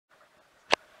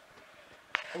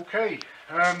Okay,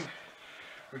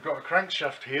 we've got a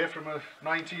crankshaft here from a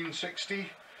 1960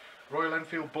 Royal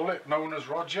Enfield Bullet known as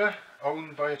Roger,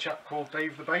 owned by a chap called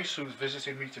Dave the Bass, who's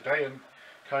visiting me today and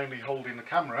kindly holding the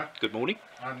camera. Good morning.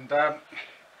 And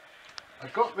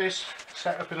I've got this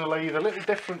set up in a lathe a little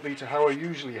differently to how I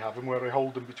usually have them, where I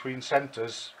hold them between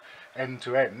centres end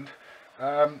to end,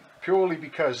 purely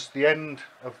because the end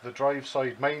of the drive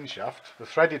side main shaft, the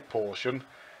threaded portion,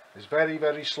 is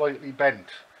very slightly bent.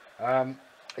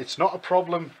 It's not a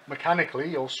problem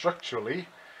mechanically or structurally.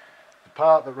 The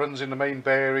part that runs in the main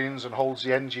bearings and holds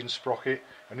the engine sprocket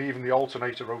and even the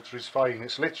alternator rotor is fine.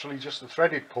 It's literally just the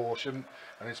threaded portion,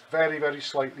 and it's very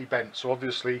slightly bent, so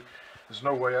obviously there's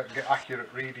no way I can get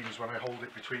accurate readings when I hold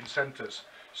it between centres.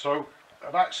 So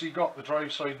I've actually got the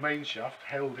drive side main shaft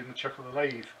held in the chuck of the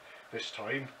lathe this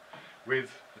time,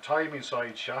 with the timing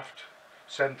side shaft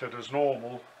centred as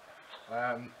normal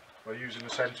by using the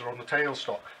centre on the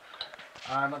tailstock.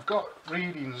 And I've got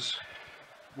readings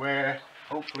where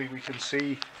hopefully we can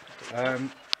see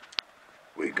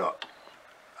we got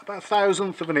about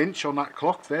 1/1000 of an inch on that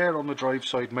clock there on the drive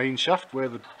side main shaft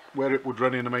where it would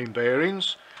run in the main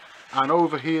bearings, and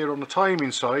over here on the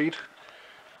timing side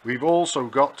we've also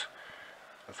got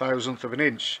 1/1000 of an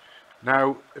inch.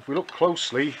 Now if we look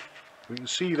closely we can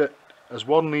see that as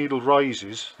one needle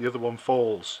rises the other one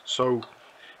falls, so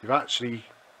you've actually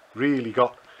really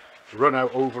got a run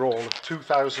out overall of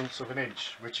 2/1000 of an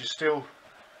inch, which is still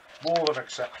more than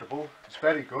acceptable. It's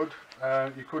very good.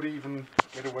 You could even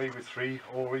get away with 3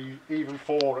 or even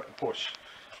 4 at a push,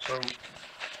 so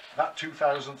that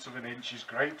 2/1000 of an inch is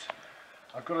great.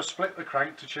 I've got to split the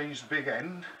crank to change the big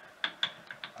end,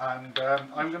 and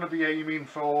I'm going to be aiming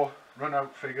for run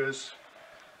out figures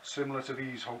similar to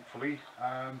these hopefully.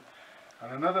 And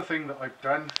another thing that I've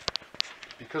done,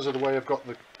 because of the way I've got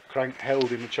the crank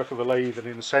held in the chuck of the lathe and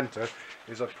in the centre,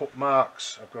 is I've put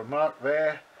marks. I've got a mark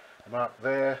there, a mark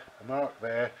there, a mark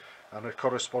there, and a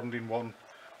corresponding one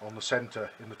on the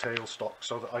centre in the tailstock,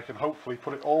 so that I can hopefully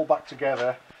put it all back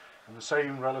together in the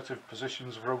same relative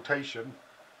positions of rotation,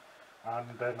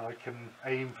 and then I can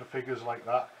aim for figures like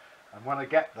that. And when I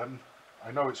get them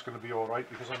I know it's going to be alright,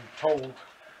 because I'm told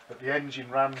that the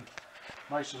engine ran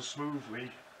nice and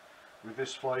smoothly with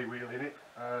this flywheel in it,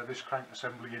 this crank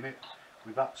assembly in it,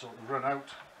 with that sort of run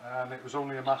out, and it was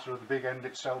only a matter of the big end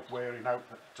itself wearing out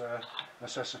that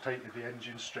necessitated the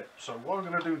engine strip. So what I'm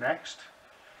going to do next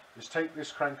is take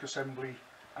this crank assembly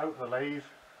out of the lathe,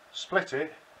 split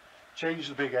it, change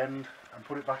the big end and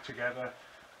put it back together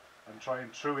and try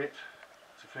and true it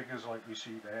to figures like we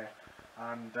see there.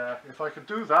 And if I can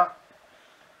do that,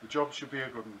 the job should be a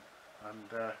good one,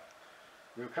 and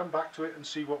we'll come back to it and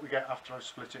see what we get after I've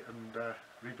split it and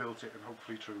rebuilt it and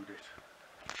hopefully trued it.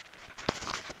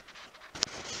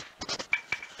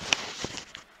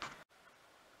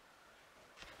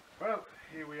 Well,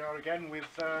 here we are again with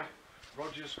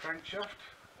Roger's crankshaft,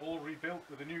 all rebuilt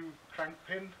with a new crank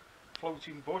pin,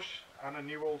 floating bush and a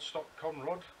new old stock con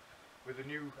rod with a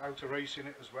new outer race in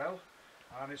it as well,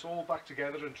 and it's all back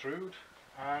together and trued.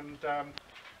 And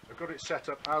I've got it set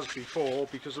up as before.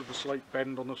 Because of the slight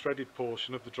bend on the threaded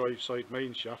portion of the drive side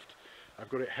main shaft, I've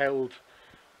got it held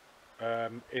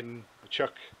in the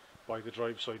chuck by the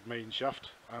drive side main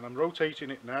shaft, and I'm rotating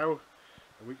it now,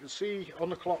 and we can see on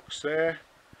the clocks there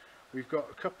we've got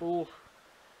a couple,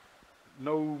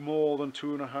 no more than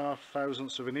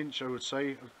 2.5 of an inch, I would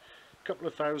say, a couple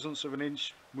of thousandths of an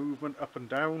inch movement up and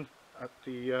down at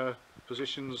the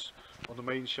positions on the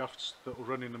main shafts that will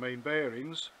run in the main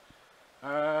bearings.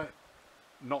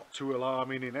 Not too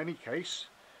alarming in any case,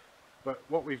 but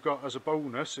what we've got as a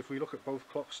bonus, if we look at both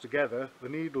clocks together, the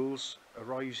needles are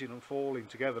rising and falling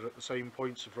together at the same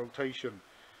points of rotation.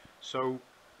 So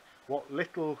what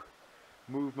little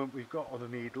movement we've got on the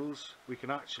needles, we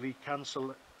can actually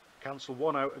cancel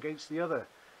one out against the other.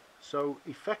 So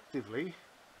effectively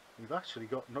we've actually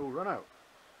got no run out,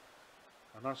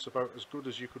 and that's about as good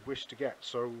as you could wish to get.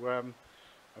 So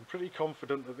I'm pretty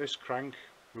confident that this crank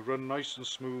will run nice and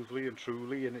smoothly and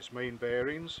truly in its main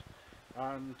bearings,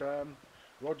 and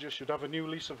Roger should have a new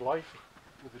lease of life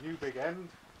with a new big end.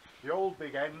 The old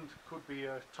big end could be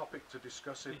a topic to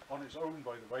discuss it on its own,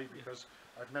 by the way, because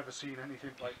I've never seen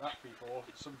anything like that before.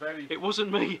 Some It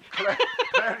wasn't me.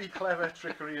 very clever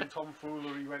trickery and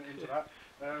tomfoolery went into that.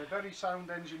 Very sound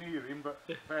engineering, but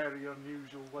very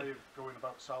unusual way of going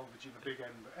about salvaging a big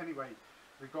end. But anyway,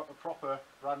 we've got a proper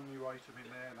brand new item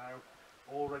in there now,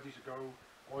 all ready to go.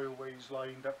 Oil ways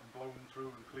lined up and blown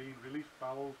through and clean. Relief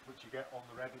valve, which you get on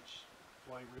the Redditch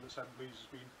flywheel assemblies, has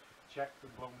been checked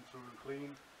and blown through and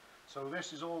cleaned. So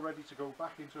this is all ready to go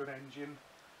back into an engine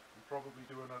and probably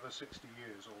do another 60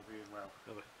 years, all being well.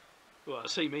 Well, it'll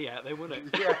see me out then,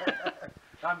 wouldn't it? Yeah,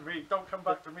 and me. Don't come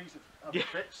back to me to have it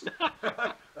fixed.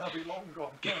 They'll be long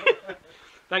gone.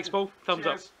 Thanks, Paul. Thumbs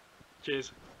up. Cheers.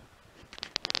 Cheers.